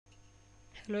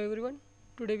Hello everyone,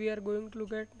 today we are going to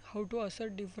look at how to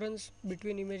assert difference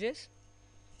between images.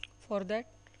 For that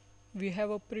we have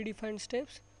a predefined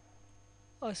steps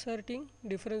asserting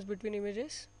difference between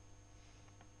images.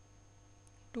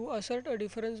 To assert a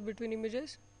difference between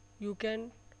images, you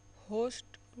can host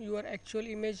your actual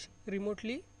image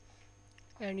remotely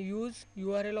and use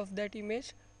URL of that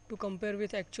image to compare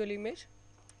with actual image.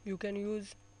 You can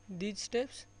use these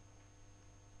steps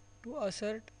to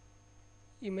assert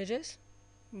images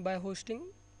by hosting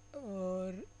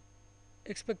uh,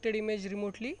 expected image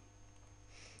remotely,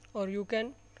 or you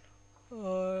can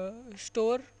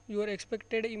store your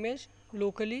expected image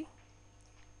locally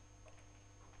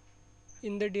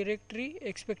in the directory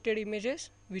expected images,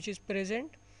 which is present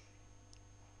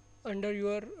under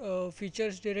your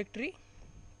features directory.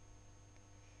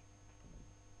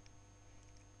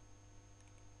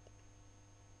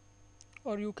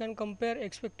 Or you can compare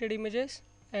expected images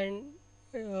and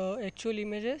actual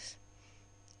images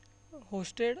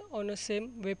hosted on a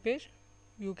same web page.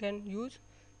 You can use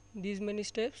these many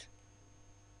steps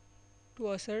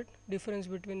to assert difference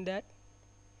between that.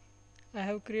 I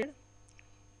have created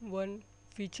one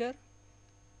feature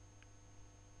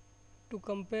to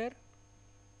compare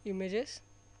images,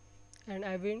 and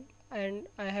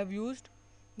I have used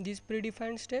these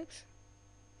predefined steps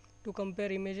to compare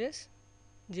images,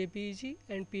 JPEG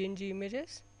and PNG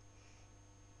images.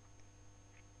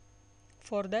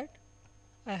 For that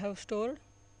I have stored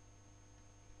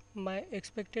my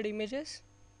expected images,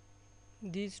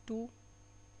 these two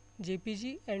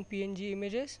JPG and PNG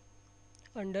images,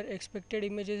 under expected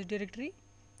images directory,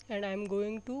 and I am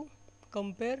going to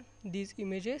compare these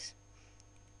images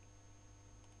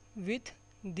with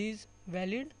these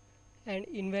valid and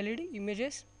invalid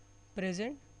images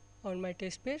present on my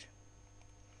test page.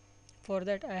 For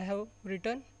that I have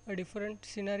written a different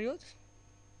scenarios.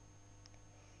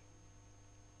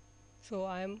 So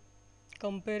I am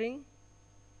comparing,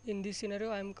 in this scenario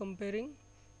I am comparing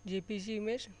JPG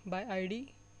image by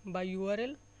ID, by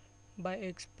URL, by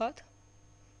XPath,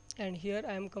 and here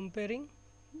I am comparing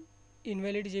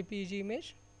invalid JPG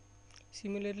image.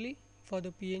 Similarly for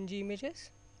the PNG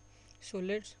images. So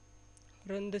let's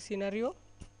run the scenario.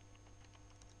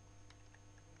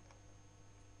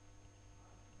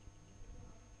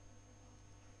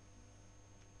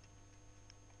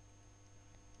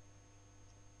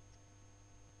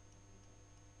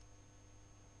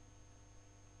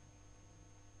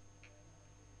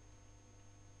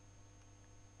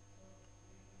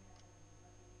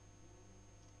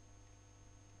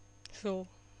 So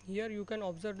here you can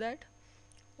observe that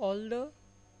all the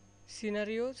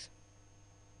scenarios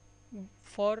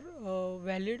for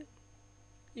valid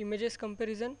images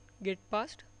comparison get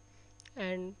passed,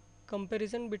 and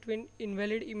comparison between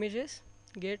invalid images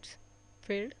gets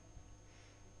failed.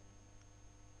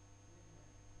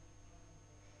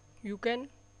 You can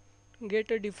get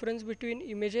a difference between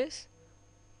images.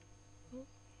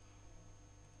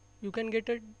 You can get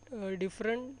a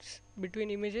difference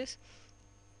between images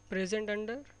present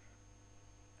under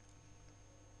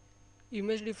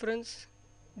image difference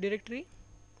directory.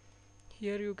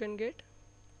 Here you can get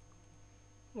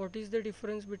what is the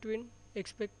difference between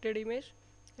expected image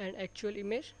and actual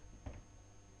image.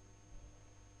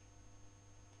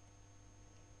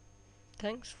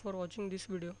 Thanks for watching this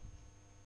video.